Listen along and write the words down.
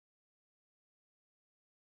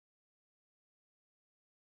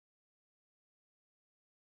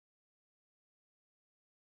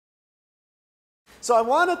So I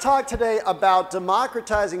want to talk today about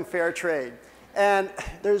democratizing fair trade. And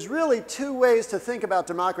there's really two ways to think about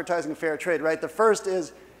democratizing fair trade, right? The first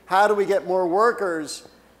is, how do we get more workers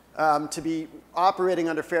to be operating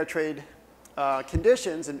under fair trade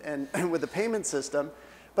conditions and with the payment system?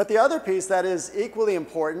 But the other piece that is equally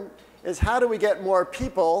important is, how do we get more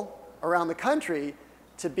people around the country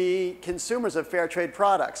to be consumers of fair trade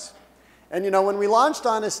products? And you know, when we launched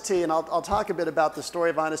Honest Tea, and I'll talk a bit about the story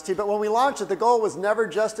of Honest Tea, but when we launched it, the goal was never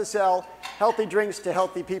just to sell healthy drinks to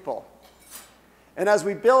healthy people. And as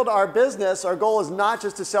we build our business, our goal is not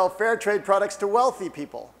just to sell fair trade products to wealthy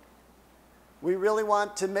people. We really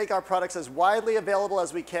want to make our products as widely available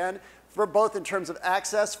as we can, for both in terms of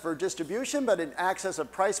access for distribution, but in access of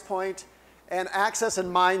price point, and access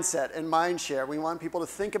and mindset and mind share. We want people to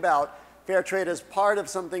think about fair trade as part of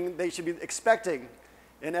something they should be expecting.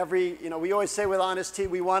 In every, you know, we always say with Honest Tea,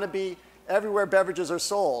 we want to be everywhere beverages are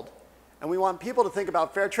sold. And we want people to think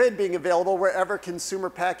about fair trade being available wherever consumer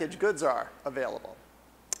packaged goods are available.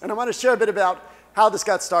 And I want to share a bit about how this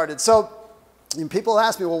got started. So people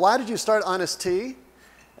ask me, well, why did you start Honest Tea?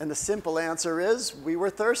 And the simple answer is, we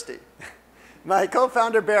were thirsty. My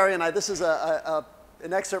co-founder Barry and I, this is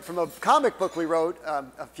an excerpt from a comic book we wrote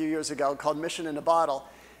a few years ago called Mission in a Bottle.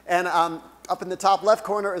 And up in the top left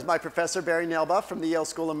corner is my professor, Barry Nailbuff, from the Yale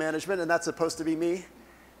School of Management, and that's supposed to be me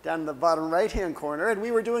down in the bottom right-hand corner. And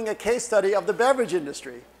we were doing a case study of the beverage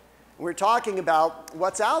industry. And we were talking about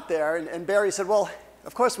what's out there, and Barry said, well,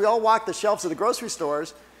 of course, we all walk the shelves of the grocery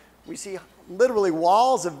stores. We see literally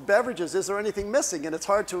walls of beverages. Is there anything missing? And it's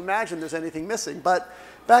hard to imagine there's anything missing. But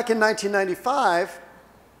back in 1995,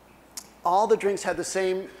 all the drinks had the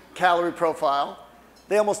same calorie profile.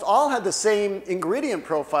 They almost all had the same ingredient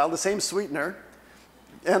profile, the same sweetener.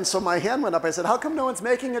 And so my hand went up. I said, how come no one's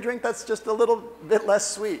making a drink that's just a little bit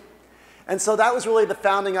less sweet? And so that was really the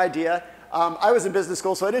founding idea. I was in business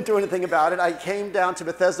school, so I didn't do anything about it. I came down to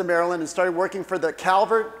Bethesda, Maryland, and started working for the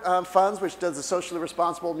Calvert Funds, which does the socially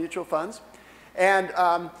responsible mutual funds. And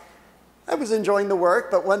I was enjoying the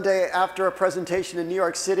work, but one day after a presentation in New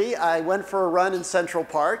York City, I went for a run in Central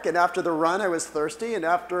Park, and after the run, I was thirsty, and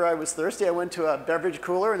after I was thirsty, I went to a beverage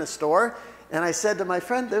cooler in a store, and I said to my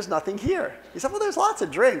friend, there's nothing here. He said, well, there's lots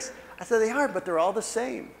of drinks. I said, they are, but they're all the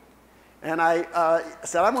same. And I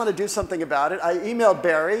said, I want to do something about it. I emailed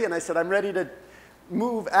Barry, and I said, I'm ready to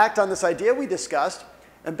act on this idea we discussed,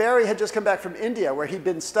 and Barry had just come back from India, where he'd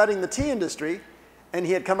been studying the tea industry, and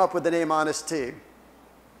he had come up with the name Honest Tea.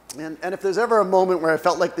 And if there's ever a moment where I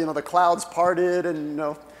felt like, you know, the clouds parted and, you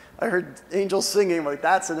know, I heard angels singing, like,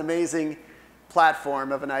 that's an amazing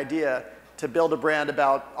platform of an idea to build a brand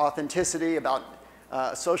about authenticity, about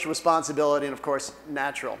social responsibility, and of course,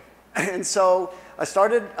 natural. And so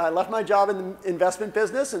I left my job in the investment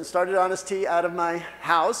business and started Honest Tea out of my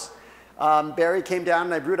house. Barry came down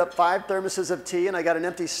and I brewed up 5 thermoses of tea, and I got an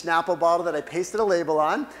empty Snapple bottle that I pasted a label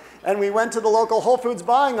on. And we went to the local Whole Foods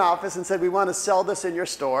buying office and said, we want to sell this in your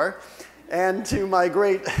store. And to my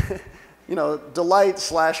great you know, delight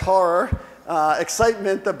 / horror,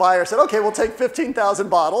 excitement, the buyer said, OK, we'll take 15,000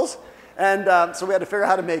 bottles. And so we had to figure out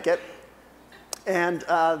how to make it. And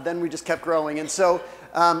then we just kept growing. And so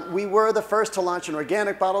we were the first to launch an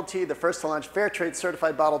organic bottled tea, the first to launch fair trade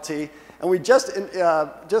certified bottled tea. And we just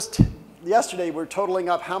yesterday, we're totaling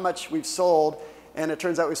up how much we've sold. And it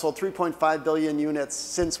turns out we sold 3.5 billion units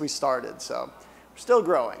since we started. So we're still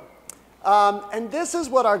growing. And this is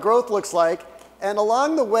what our growth looks like. And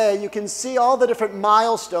along the way, you can see all the different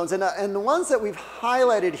milestones. And the ones that we've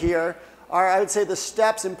highlighted here are, I would say, the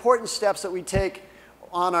steps, important steps that we take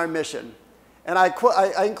on our mission. And I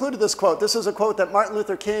included this quote. This is a quote that Martin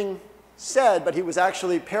Luther King said, but he was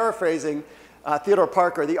actually paraphrasing Theodore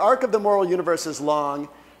Parker. The arc of the moral universe is long,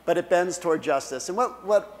 but it bends toward justice. And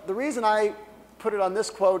the reason I put it on this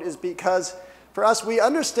quote is because for us, we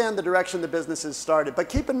understand the direction the business has started. But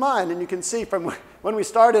keep in mind, and you can see from when we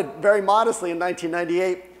started very modestly in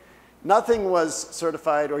 1998, nothing was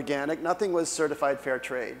certified organic, nothing was certified fair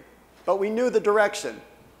trade. But we knew the direction.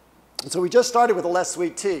 And so we just started with a less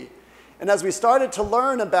sweet tea. And as we started to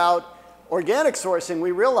learn about organic sourcing, we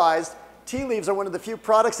realized tea leaves are one of the few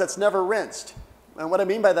products that's never rinsed. And what I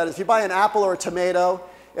mean by that is, if you buy an apple or a tomato,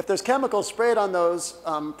 if there's chemicals sprayed on those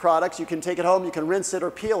products, you can take it home, you can rinse it or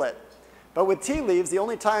peel it. But with tea leaves, the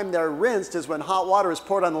only time they're rinsed is when hot water is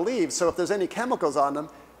poured on the leaves. So if there's any chemicals on them,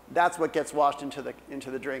 that's what gets washed into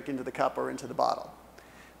the drink, into the cup, or into the bottle.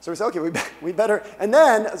 So we said, OK, we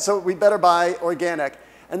better buy organic.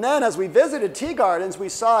 And then as we visited tea gardens, we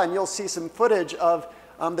saw, and you'll see some footage of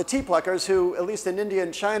the tea pluckers who, at least in India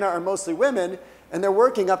and China, are mostly women, and they're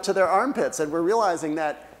working up to their armpits. And we're realizing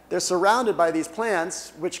that they're surrounded by these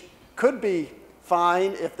plants, which could be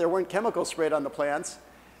fine if there weren't chemicals sprayed on the plants.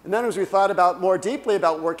 And then as we thought about more deeply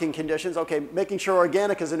about working conditions, okay, making sure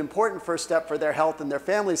organic is an important first step for their health and their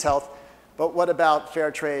family's health, but what about fair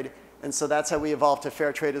trade? And so that's how we evolved to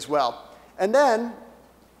fair trade as well. And then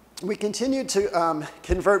we continued to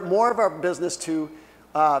convert more of our business to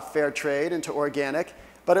fair trade and to organic,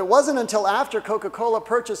 but it wasn't until after Coca-Cola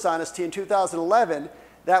purchased Honest Tea in 2011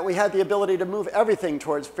 that we had the ability to move everything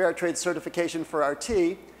towards fair trade certification for our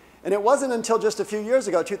tea. And it wasn't until just a few years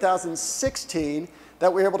ago, 2016,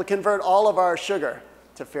 that we were able to convert all of our sugar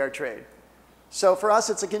to fair trade. So for us,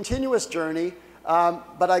 it's a continuous journey,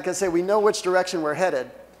 but like I say, we know which direction we're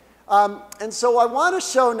headed. And so I want to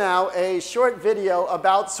show now a short video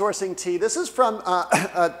about sourcing tea. This is from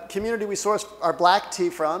a community we source our black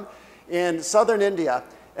tea from in southern India.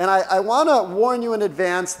 And I want to warn you in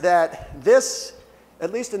advance that this,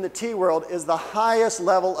 at least in the tea world, is the highest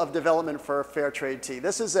level of development for fair trade tea.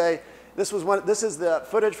 This is the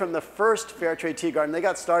footage from the first fair trade tea garden. They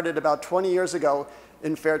got started about 20 years ago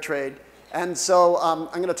in fair trade. And so I'm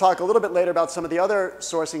going to talk a little bit later about some of the other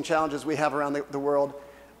sourcing challenges we have around the world.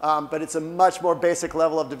 But it's a much more basic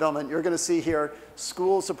level of development. You're going to see here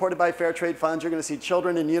schools supported by fair trade funds. You're going to see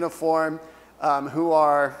children in uniform who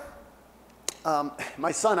are,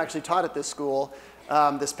 my son actually taught at this school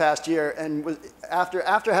this past year. And after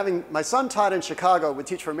having, my son taught in Chicago, would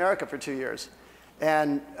Teach for America for 2 years.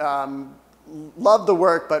 And loved the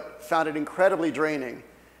work, but found it incredibly draining.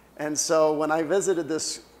 And so when I visited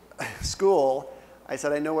this school, I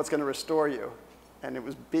said, I know what's going to restore you. And it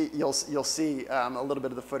was, you'll see a little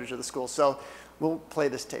bit of the footage of the school. So we'll play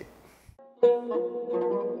this tape.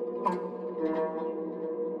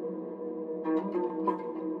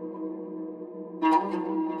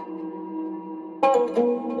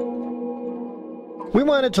 We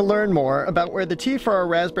wanted to learn more about where the tea for our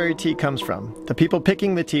raspberry tea comes from, the people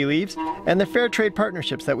picking the tea leaves, and the fair trade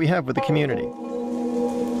partnerships that we have with the community.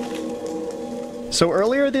 So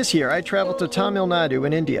earlier this year, I traveled to Tamil Nadu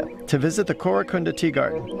in India to visit the Korakunda Tea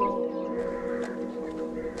Garden.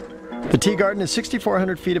 The tea garden is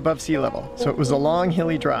 6,400 feet above sea level, so it was a long,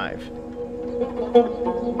 hilly drive.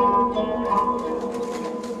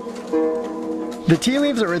 The tea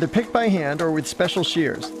leaves are either picked by hand or with special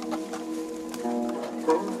shears.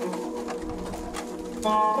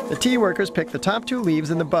 The tea workers pick the top 2 leaves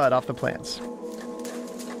and the bud off the plants.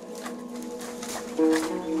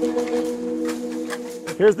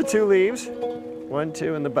 Here's the 2 leaves, 1,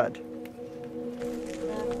 2, and the bud.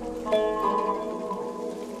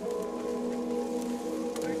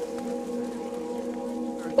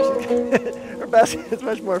 Her basket is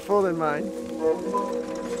much more full than mine.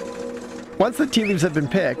 Once the tea leaves have been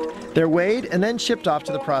picked, they're weighed and then shipped off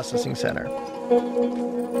to the processing center.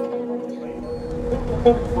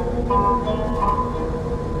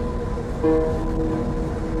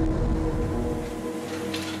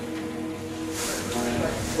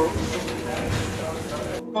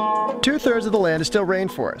 2/3 of the land is still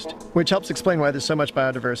rainforest, which helps explain why there's so much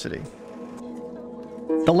biodiversity.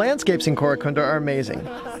 The landscapes in Korakunda are amazing,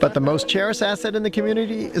 but the most cherished asset in the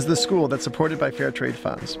community is the school that's supported by fair trade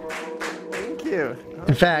funds. Thank you.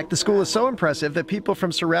 In fact, the school is so impressive that people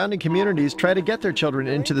from surrounding communities try to get their children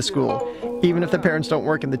into the school, even if the parents don't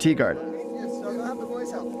work in the tea garden.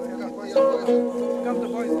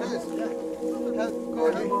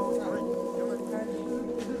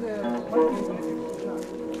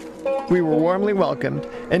 We were warmly welcomed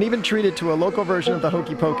and even treated to a local version of the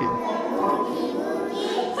hokey pokey.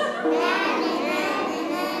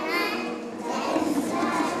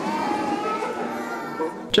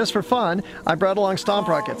 Just for fun, I brought along stomp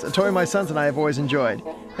rockets, a toy my sons and I have always enjoyed,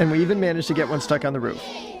 and we even managed to get one stuck on the roof.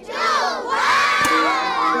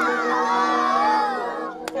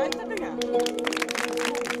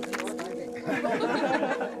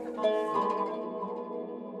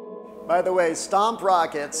 By the way, stomp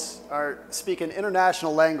rockets speak an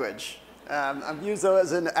international language. I've used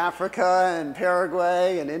those in Africa and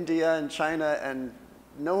Paraguay and India and China, and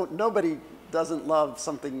nobody doesn't love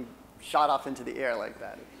something shot off into the air like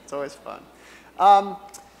that. It's always fun. One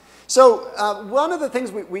of the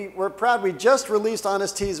things we're proud, we just released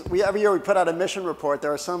Honest Teas. Every year we put out a mission report.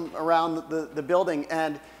 There are some around the building,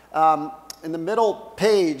 and in the middle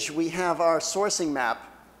page we have our sourcing map.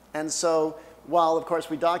 And so while, of course,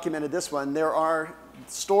 we documented this one, there are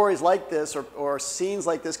stories like this or scenes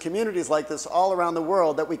like this, communities like this all around the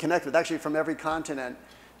world that we connect with, actually from every continent.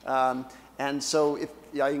 And so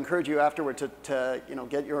I encourage you afterward to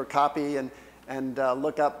get your copy and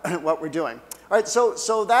look up what we're doing. All right,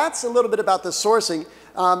 so that's a little bit about the sourcing.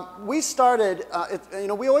 We started,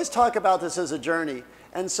 we always talk about this as a journey.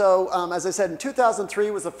 And so, as I said, in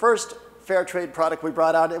 2003 was the first fair trade product we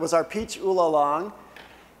brought out. It was our peach oolong.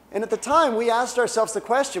 And at the time, we asked ourselves the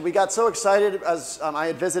question. We got so excited as I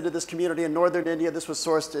had visited this community in northern India. This was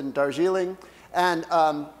sourced in Darjeeling. And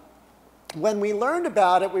when we learned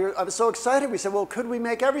about it, I was so excited. We said, well, could we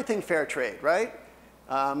make everything fair trade, right?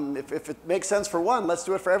 If it makes sense for one, let's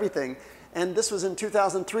do it for everything. And this was in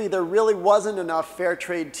 2003. There really wasn't enough fair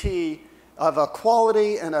trade tea of a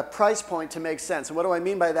quality and a price point to make sense. And what do I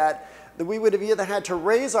mean by that? That we would have either had to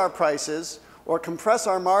raise our prices or compress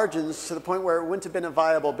our margins to the point where it wouldn't have been a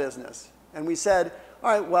viable business. And we said,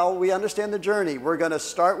 all right, well, we understand the journey. We're going to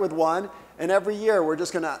start with one, and every year we're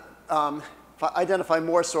just going to identify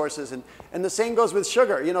more sources. And the same goes with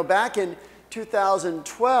sugar. You know, back in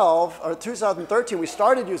 2012 or 2013, we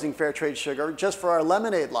started using fair trade sugar just for our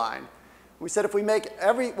lemonade line. We said, if we make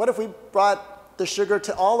what if we brought the sugar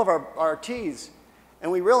to all of our teas?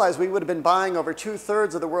 And we realized we would have been buying over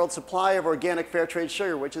 2/3 of the world's supply of organic fair trade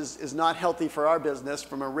sugar, which is not healthy for our business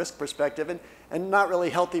from a risk perspective, and not really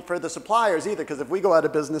healthy for the suppliers either, because if we go out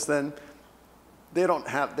of business, then they don't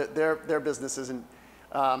have, their business isn't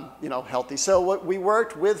healthy. So we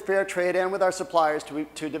worked with fair trade and with our suppliers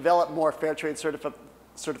to develop more fair trade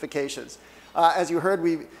certifications. As you heard,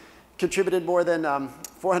 we contributed more than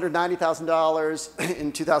 $490,000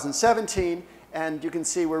 in 2017, and you can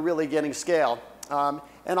see we're really getting scale.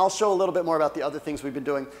 And I'll show a little bit more about the other things we've been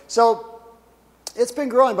doing. So it's been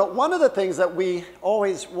growing, but one of the things that we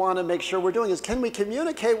always want to make sure we're doing is, can we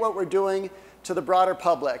communicate what we're doing to the broader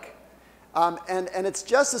public? And it's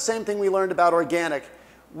just the same thing we learned about organic.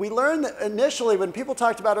 We learned that initially when people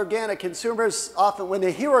talked about organic, consumers often, when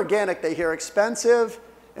they hear organic, they hear expensive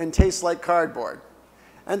and tastes like cardboard.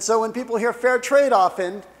 And so when people hear fair trade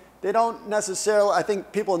often, they don't necessarily, I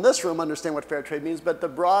think people in this room understand what fair trade means, but the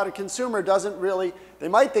broader consumer doesn't really, they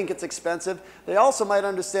might think it's expensive. They also might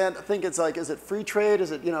think it's like, is it free trade?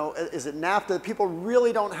 Is it, is it NAFTA? People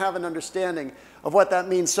really don't have an understanding of what that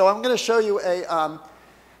means. So I'm going to show you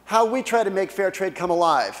how we try to make fair trade come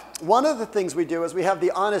alive. One of the things we do is we have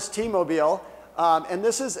the Honest Tea Mobile, and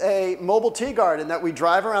this is a mobile tea garden that we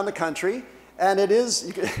drive around the country. And it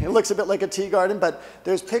looks a bit like a tea garden, but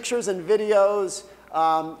there's pictures and videos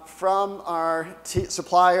from our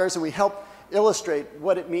suppliers, and we help illustrate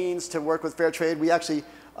what it means to work with fair trade. We actually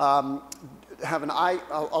have I'm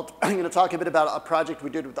going to talk a bit about a project we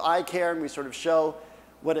did with eye care, and we sort of show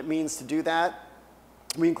what it means to do that.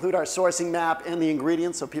 We include our sourcing map and the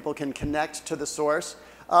ingredients so people can connect to the source.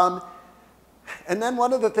 And then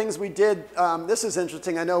one of the things we did, this is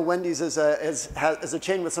interesting. I know Wendy's is a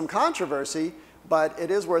chain with some controversy, but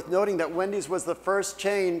it is worth noting that Wendy's was the first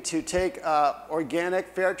chain to take organic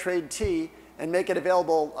fair trade tea and make it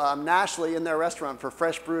available nationally in their restaurant for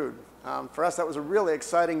fresh brewed. For us, that was a really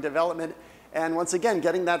exciting development. And once again,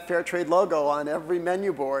 getting that fair trade logo on every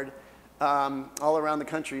menu board all around the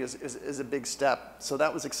country is a big step. So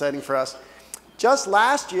that was exciting for us. Just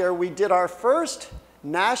last year, we did our first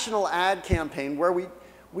national ad campaign where we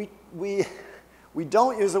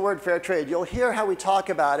don't use the word fair trade. You'll hear how we talk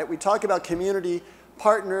about it. We talk about community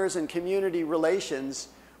partners and community relations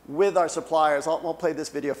with our suppliers. I'll play this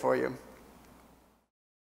video for you.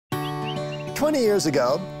 20 years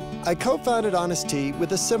ago, I co-founded Honest Tea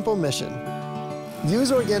with a simple mission.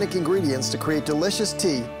 Use organic ingredients to create delicious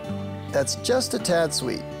tea that's just a tad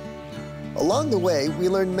sweet. Along the way, we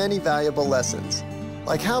learned many valuable lessons,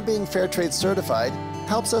 like how being fair trade certified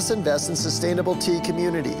helps us invest in sustainable tea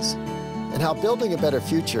communities, and how building a better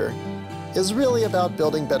future is really about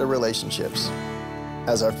building better relationships.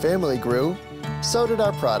 As our family grew, so did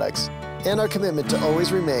our products, and our commitment to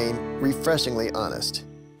always remain refreshingly honest.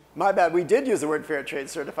 My bad, we did use the word fair trade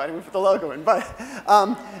certified, and we put the logo in, but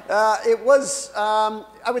it was,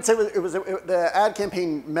 I would say the ad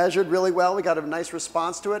campaign measured really well. We got a nice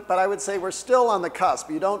response to it, but I would say we're still on the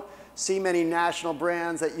cusp. You don't see many national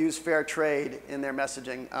brands that use fair trade in their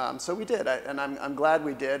messaging. So we did, and I'm glad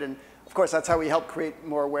we did, and of course that's how we help create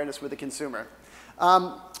more awareness with the consumer.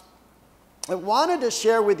 I wanted to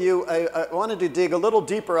share with you, I wanted to dig a little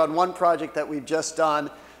deeper on one project that we've just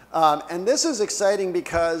done. And this is exciting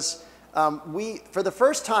because for the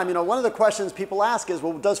first time, one of the questions people ask is,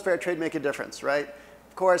 well, does fair trade make a difference, right?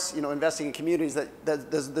 Of course, investing in communities,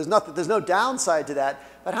 there's no downside to that,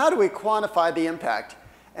 but how do we quantify the impact?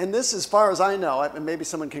 And this, as far as I know, and maybe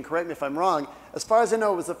someone can correct me if I'm wrong, as far as I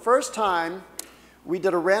know, it was the first time we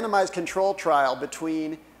did a randomized control trial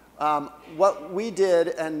between what we did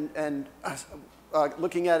and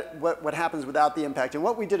looking at what happens without the impact. And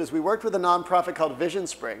what we did is we worked with a nonprofit called Vision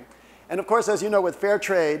Spring. And of course, as you know, with fair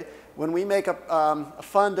trade, when we make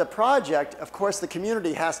fund a project, of course, the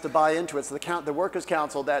community has to buy into it. So the Workers'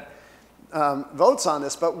 Council that votes on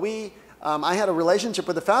this. But we I had a relationship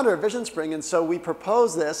with the founder of Vision Spring, and so we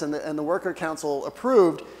proposed this, and the Worker Council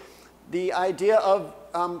approved the idea of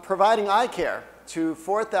providing eye care to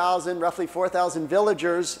roughly 4,000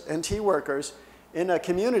 villagers and tea workers in a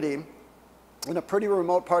community in a pretty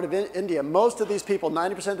remote part of India. Most of these people,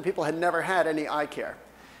 90% of the people, had never had any eye care.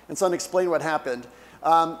 And so I'll explain what happened.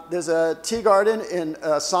 There's a tea garden in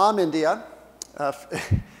Assam, India.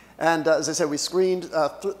 And as I said, we screened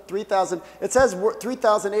 3,000. It says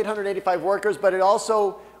 3,885 workers, but it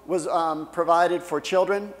also was provided for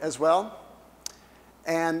children as well.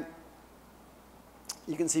 And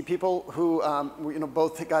you can see people who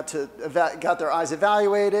both got their eyes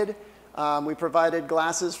evaluated. We provided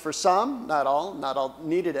glasses for some, not all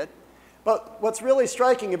needed it. But what's really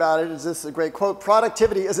striking about it is this is a great quote: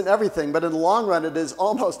 productivity isn't everything, but in the long run it is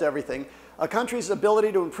almost everything. A country's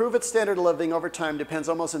ability to improve its standard of living over time depends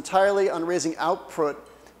almost entirely on raising output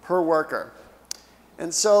per worker.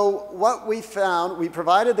 And so what we found, we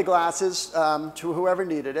provided the glasses to whoever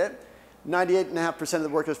needed it. 98.5% of the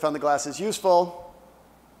workers found the glasses useful.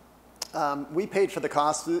 We paid for the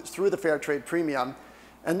cost through the fair trade premium.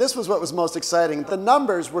 And this was what was most exciting. The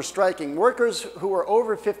numbers were striking. Workers who were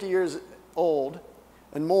over 50 years old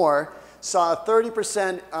and more saw a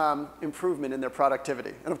 30% improvement in their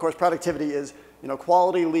productivity. And of course, productivity is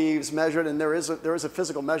quality leaves measured, and there is a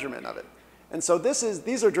physical measurement of it. And so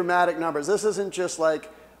these are dramatic numbers. This isn't just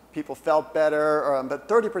like people felt better, but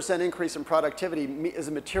 30% increase in productivity is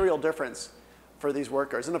a material difference for these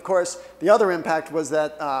workers. And of course, the other impact was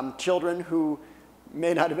that children who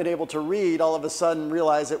may not have been able to read all of a sudden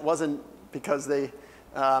realized it wasn't because they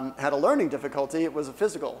had a learning difficulty, it was a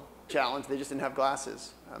physical challenge. They just didn't have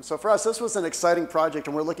glasses. So for us, this was an exciting project,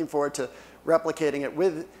 and we're looking forward to replicating it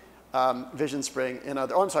with Vision Spring in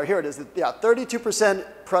other. Oh, I'm sorry, here it is. Yeah, 32%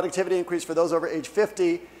 productivity increase for those over age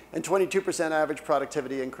 50, and 22% average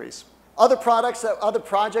productivity increase. Other projects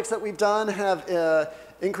that we've done have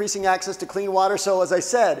increasing access to clean water. So as I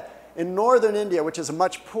said, in northern India, which is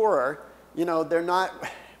much poorer,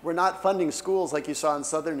 we're not funding schools like you saw in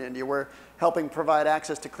southern India. We're helping provide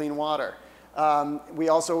access to clean water.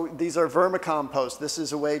 These are vermicompost. This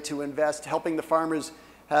is a way to invest, helping the farmers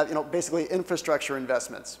have, basically infrastructure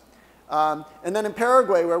investments. And then in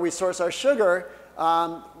Paraguay, where we source our sugar,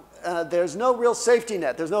 there's no real safety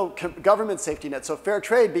net. There's no government safety net. So fair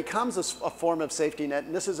trade becomes a form of safety net.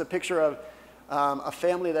 And this is a picture of a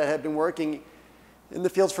family that had been working in the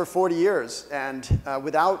fields for 40 years. And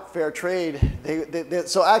without fair trade,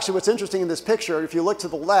 so actually what's interesting in this picture, if you look to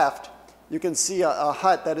the left, you can see a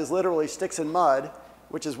hut that is literally sticks and mud,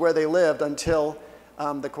 which is where they lived until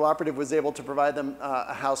the cooperative was able to provide them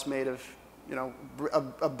a house made of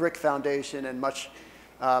a brick foundation and much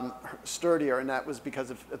sturdier, and that was because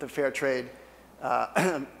of the fair trade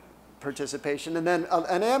participation. And then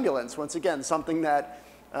an ambulance, once again, something that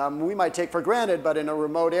we might take for granted, but in a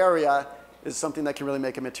remote area is something that can really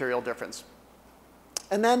make a material difference.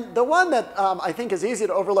 And then the one that I think is easy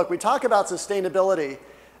to overlook, we talk about sustainability.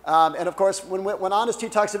 And of course, when Honest Tea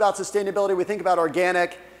talks about sustainability, we think about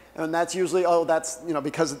organic, and that's usually, that's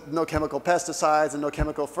because no chemical pesticides and no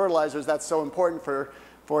chemical fertilizers, that's so important for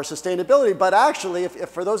sustainability. But actually, if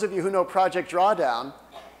for those of you who know Project Drawdown,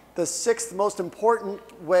 the 6th most important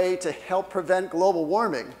way to help prevent global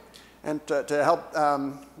warming and to help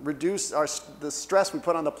reduce the stress we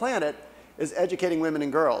put on the planet is educating women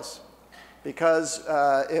and girls. Because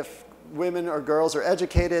if women or girls are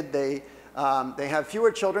educated, they have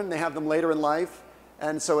fewer children, they have them later in life,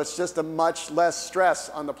 and so it's just a much less stress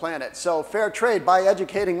on the planet. So fair trade, by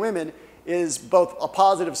educating women, is both a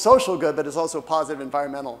positive social good, but it's also a positive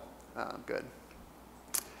environmental good.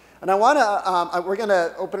 And I want to, we're going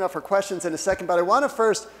to open it up for questions in a second, but I want to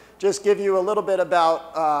first just give you a little bit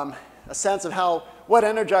about a sense of what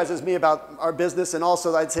energizes me about our business, and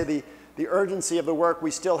also I'd say the urgency of the work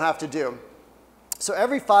we still have to do. So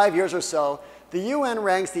every 5 years or so, the UN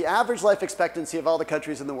ranks the average life expectancy of all the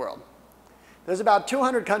countries in the world. There's about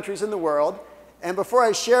 200 countries in the world, and before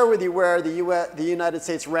I share with you where the United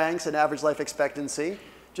States ranks in average life expectancy,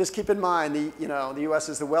 just keep in mind the US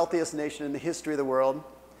is the wealthiest nation in the history of the world.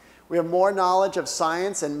 We have more knowledge of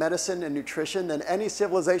science and medicine and nutrition than any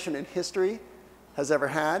civilization in history has ever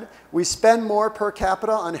had. We spend more per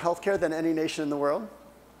capita on healthcare than any nation in the world.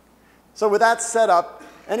 So with that set up,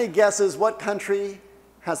 any guesses what country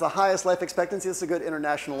has the highest life expectancy? This is a good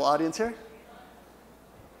international audience here.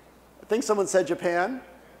 I think someone said Japan.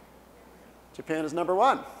 Japan is number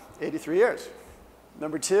 1, 83 years.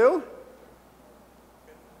 Number 2,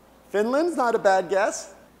 Finland's not a bad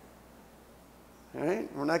guess. All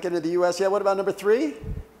right, we're not getting to the US yet. What about number 3?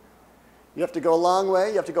 You have to go a long way.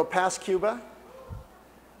 You have to go past Cuba.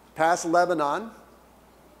 past Lebanon,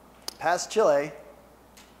 past Chile,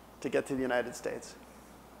 to get to the United States.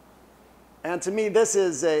 And to me, this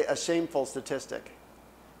is a shameful statistic.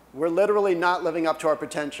 We're literally not living up to our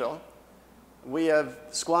potential. We have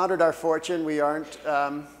squandered our fortune. People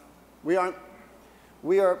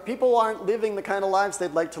aren't living the kind of lives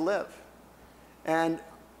they'd like to live. And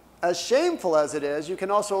as shameful as it is, you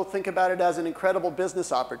can also think about it as an incredible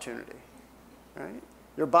business opportunity, right?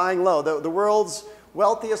 You're buying low. The world's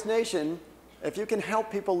wealthiest nation, if you can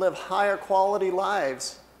help people live higher quality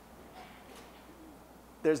lives,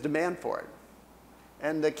 there's demand for it.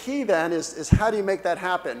 And the key then is how do you make that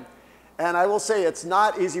happen? And I will say it's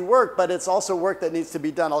not easy work, but it's also work that needs to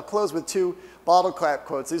be done. I'll close with two bottle cap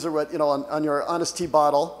quotes. These are what, on your Honest Tea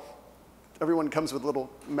bottle, everyone comes with a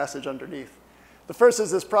little message underneath. The first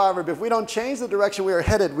is this proverb: if we don't change the direction we are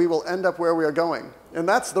headed, we will end up where we are going. And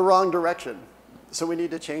that's the wrong direction. So we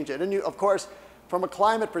need to change it. And of course, from a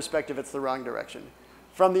climate perspective, it's the wrong direction.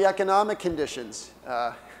 From the economic conditions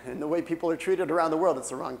and the way people are treated around the world, it's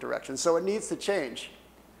the wrong direction. So it needs to change.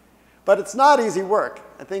 But it's not easy work.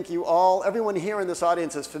 I think everyone here in this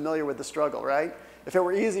audience is familiar with the struggle, right? If it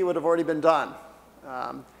were easy, it would have already been done.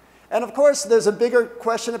 And of course, there's a bigger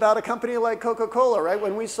question about a company like Coca-Cola, right?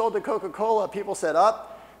 When we sold to Coca-Cola, people said,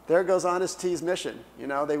 there goes Honest Tea's mission.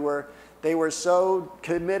 They were so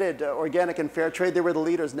committed to organic and fair trade. They were the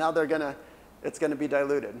leaders. Now it's going to be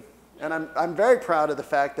diluted. And I'm very proud of the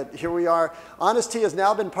fact that here we are. Honest Tea has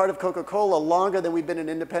now been part of Coca-Cola longer than we've been an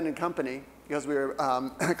independent company, because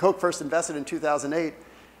Coke first invested in 2008.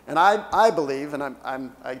 And I believe, and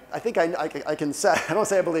I think I can say, I don't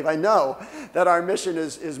say I believe, I know that our mission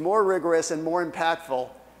is more rigorous and more impactful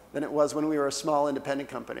than it was when we were a small independent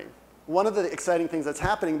company. One of the exciting things that's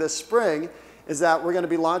happening this spring is that we're going to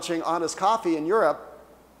be launching Honest Coffee in Europe.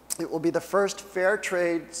 It will be the first fair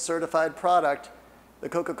trade certified product the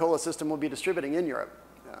Coca-Cola system will be distributing in Europe.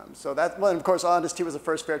 And of course, Honest Tea was the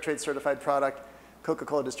first fair trade certified product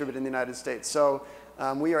Coca-Cola distributed in the United States. So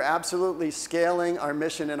we are absolutely scaling our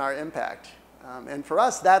mission and our impact. And for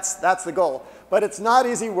us, that's the goal. But it's not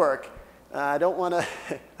easy work. I don't want to,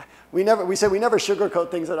 we say we never sugarcoat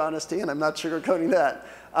things at Honest Tea, and I'm not sugarcoating that.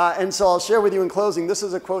 And so I'll share with you in closing, this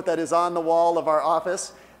is a quote that is on the wall of our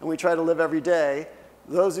office, and we try to live every day.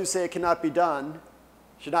 Those who say it cannot be done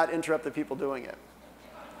should not interrupt the people doing it.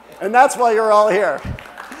 And that's why you're all here.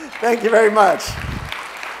 Thank you very much.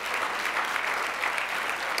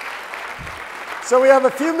 So we have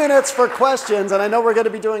a few minutes for questions, and I know we're going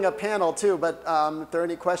to be doing a panel too, but if there are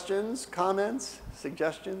any questions, comments,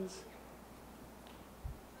 suggestions?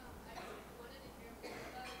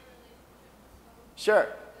 Sure.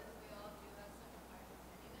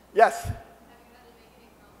 Yes.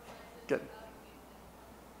 Good.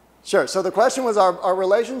 Sure. So the question was our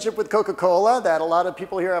relationship with Coca-Cola, that a lot of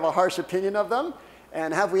people here have a harsh opinion of them,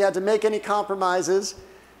 and have we had to make any compromises?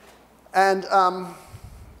 And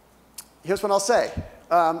here's what I'll say.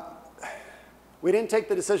 We didn't take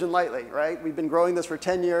the decision lightly, right? We've been growing this for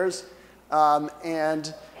 10 years,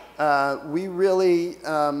 and we really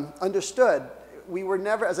understood. We were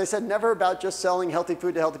never, as I said, never about just selling healthy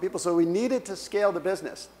food to healthy people, so we needed to scale the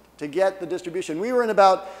business to get the distribution. We were in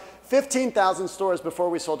about 15,000 stores before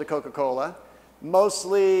we sold to Coca-Cola,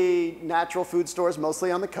 mostly natural food stores,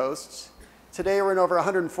 mostly on the coasts. Today we're in over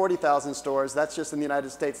 140,000 stores. That's just in the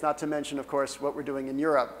United States, not to mention, of course, what we're doing in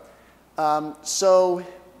Europe. So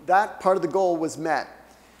that part of the goal was met.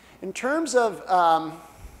 In terms of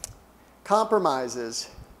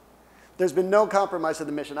compromises, there's been no compromise to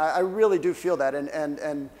the mission. I really do feel that,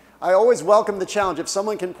 and I always welcome the challenge. If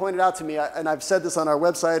someone can point it out to me, and I've said this on our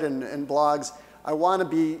website and blogs, I want to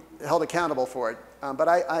be held accountable for it. But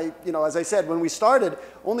as I said, when we started,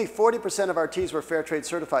 only 40% of our teas were fair trade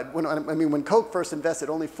certified. When Coke first invested,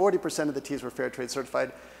 only 40% of the teas were fair trade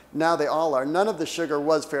certified. Now they all are. None of the sugar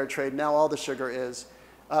was fair trade. Now all the sugar is.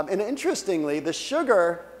 And interestingly,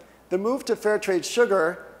 the move to fair trade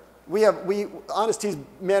sugar, Honest Tea's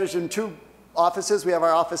managed in 2 offices. We have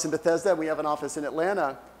our office in Bethesda, and we have an office in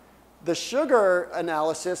Atlanta. The sugar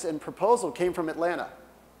analysis and proposal came from Atlanta.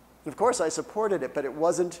 Of course, I supported it, but it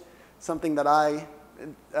wasn't something that I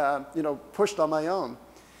pushed on my own.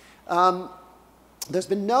 There's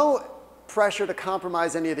been no pressure to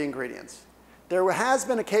compromise any of the ingredients. There has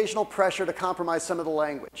been occasional pressure to compromise some of the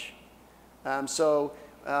language.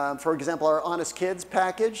 For example, our Honest Kids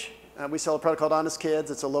package, we sell a product called Honest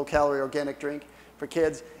Kids. It's a low-calorie organic drink for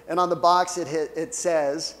kids. And on the box, it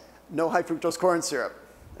says, no high fructose corn syrup.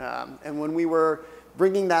 And when we were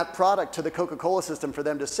bringing that product to the Coca-Cola system for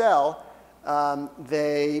them to sell,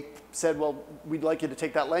 they said, we'd like you to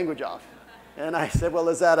take that language off. And I said,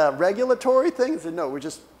 is that a regulatory thing? They said, no, we're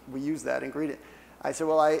just we use that ingredient. I said,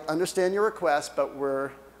 well, I understand your request, but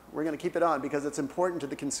we're going to keep it on because it's important to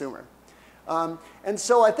the consumer. And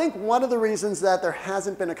so I think one of the reasons that there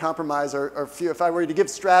hasn't been a compromise are few. If I were to give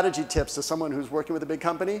strategy tips to someone who's working with a big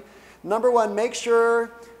company, number one, make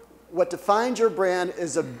sure what defines your brand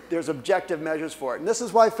is there's objective measures for it. And this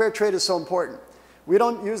is why fair trade is so important. We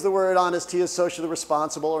don't use the word honesty as socially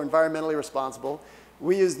responsible or environmentally responsible.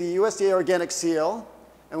 We use the USDA organic seal,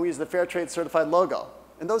 and we use the fair trade certified logo.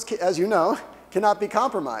 And those, as you know, cannot be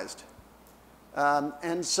compromised.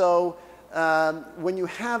 And so when you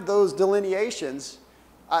have those delineations,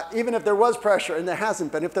 even if there was pressure, and there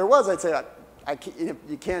hasn't been, if there was, I'd say, I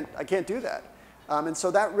can't do that. And so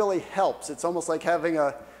that really helps. It's almost like having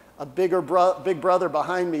a big brother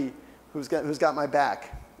behind me who's got my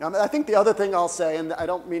back. I think the other thing I'll say, and I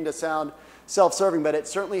don't mean to sound self-serving, but it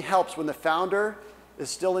certainly helps when the founder is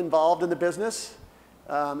still involved in the business.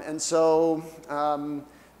 And so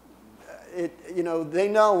they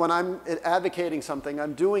know when I'm advocating something,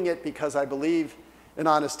 I'm doing it because I believe in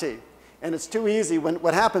honesty. And it's too easy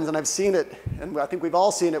what happens, and I've seen it, and I think we've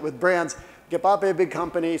all seen it with brands, get bought by a big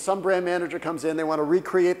company, some brand manager comes in, they want to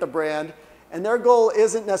recreate the brand, and their goal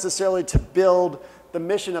isn't necessarily to build the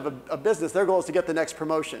mission of a business. Their goal is to get the next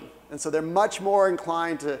promotion. And so they're much more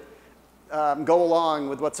inclined to go along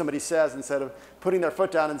with what somebody says instead of putting their foot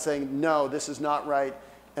down and saying, no, this is not right,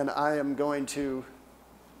 and I am going to,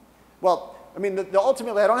 well, I mean,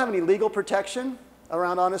 ultimately, I don't have any legal protection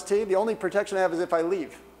around honesty. The only protection I have is if I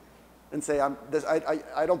leave and say,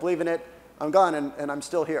 I don't believe in it, I'm gone, and I'm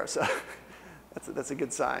still here. So that's a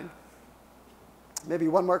good sign. Maybe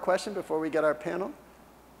one more question before we get our panel?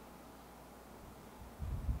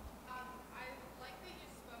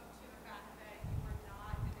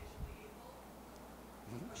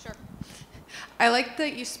 I like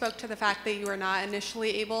that you spoke to the fact that you were not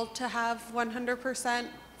initially able to have 100%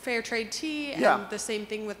 fair trade tea, and the same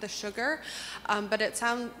thing with the sugar. But it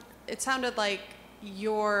sounded like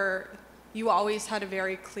you always had a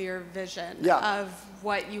very clear vision of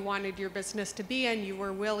what you wanted your business to be, and you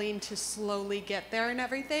were willing to slowly get there and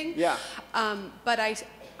everything. But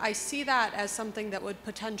I see that as something that would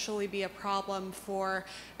potentially be a problem for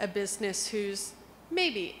a business who's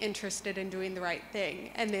maybe interested in doing the right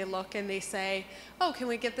thing, and they look and they say, oh, can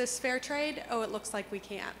we get this fair trade? Oh, it looks like we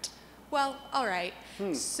can't. Well, all right.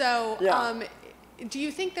 So do you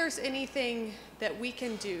think there's anything that we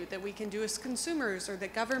can do as consumers, or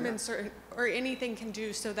that governments or anything can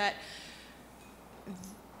do so that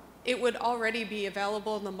it would already be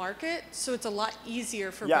available in the market, so it's a lot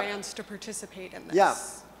easier for brands to participate in this? Yeah,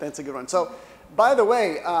 that's a good one. So, by the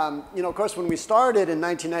way, of course, when we started in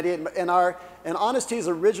 1998, and Honesty's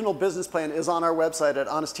original business plan is on our website at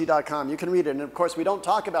honesty.com. You can read it. And of course, we don't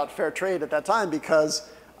talk about fair trade at that time because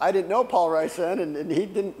I didn't know Paul Rice then, and he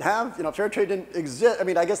didn't have, fair trade didn't exist. I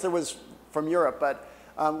mean, I guess there was from Europe, but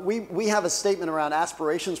we have a statement around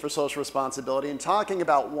aspirations for social responsibility and talking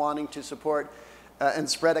about wanting to support and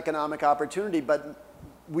spread economic opportunity, but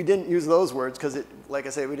we didn't use those words because, like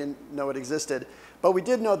I say, we didn't know it existed. But we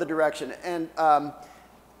did know the direction. And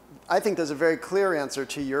I think there's a very clear answer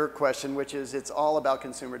to your question, which is it's all about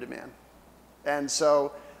consumer demand. And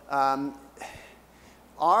so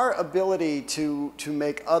our ability to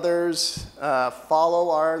make others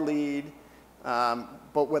follow our lead,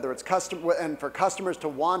 but whether it's for customers to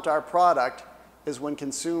want our product, is when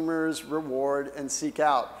consumers reward and seek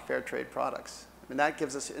out fair trade products. I mean, that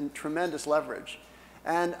gives us tremendous leverage.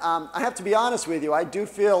 And I have to be honest with you, I do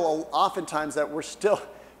feel oftentimes that we're still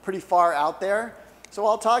pretty far out there. So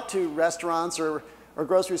I'll talk to restaurants or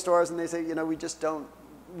grocery stores, and they say, we just don't,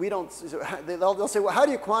 they'll say, well, how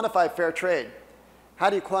do you quantify fair trade? How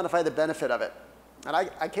do you quantify the benefit of it? And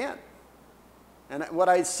I can't. And what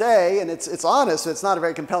I say, and it's honest, it's not a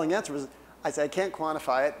very compelling answer, is I say I can't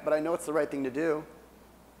quantify it, but I know it's the right thing to do.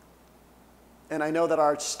 And I know that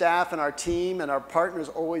our staff and our team and our partners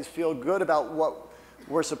always feel good about what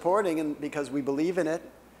we're supporting, and because we believe in it.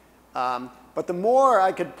 But the more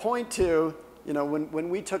I could point to, when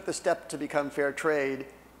we took the step to become fair trade,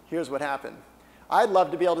 here's what happened. I'd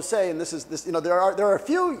love to be able to say, and there are a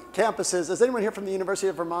few campuses. Is anyone here from the University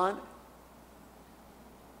of Vermont?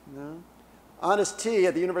 No? Honest Tea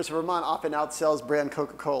at the University of Vermont often outsells brand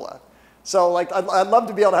Coca-Cola. So I'd love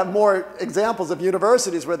to be able to have more examples of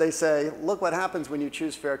universities where they say, look what happens when you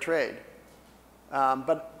choose fair trade.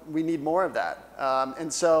 But we need more of that.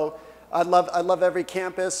 And so I'd love every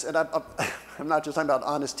campus, and I'm not just talking about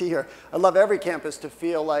Honest Tea here. I'd love every campus to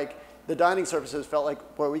feel like the dining services felt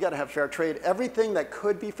like, boy, we got to have fair trade. Everything that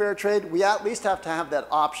could be fair trade, we at least have to have that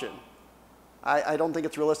option. I don't think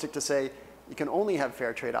it's realistic to say you can only have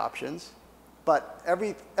fair trade options. But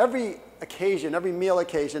every occasion, every meal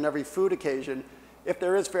occasion, every food occasion, if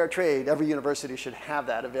there is fair trade, every university should have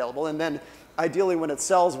that available. And then ideally when it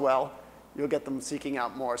sells well, you'll get them seeking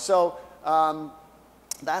out more. So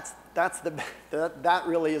that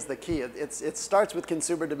really is the key. It starts with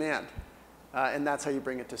consumer demand, and that's how you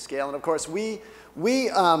bring it to scale. And of course, the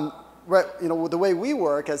way we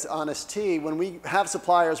work as Honest Tea, when we have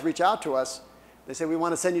suppliers reach out to us, they say we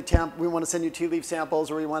want to send you tea leaf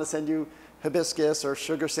samples, or we want to send you hibiscus or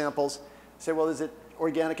sugar samples. I say, well, is it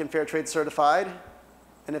organic and fair trade certified?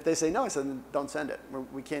 And if they say no, I said, then don't send it.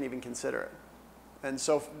 We can't even consider it. And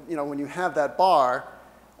so, when you have that bar,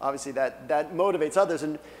 obviously that motivates others.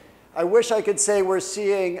 And I wish I could say we're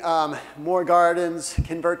seeing more gardens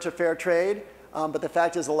convert to fair trade, but the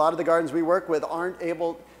fact is a lot of the gardens we work with aren't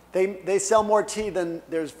able, they sell more tea than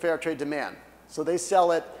there's fair trade demand. So they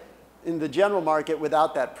sell it in the general market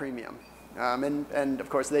without that premium. And of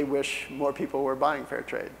course, they wish more people were buying fair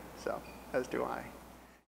trade, so as do I.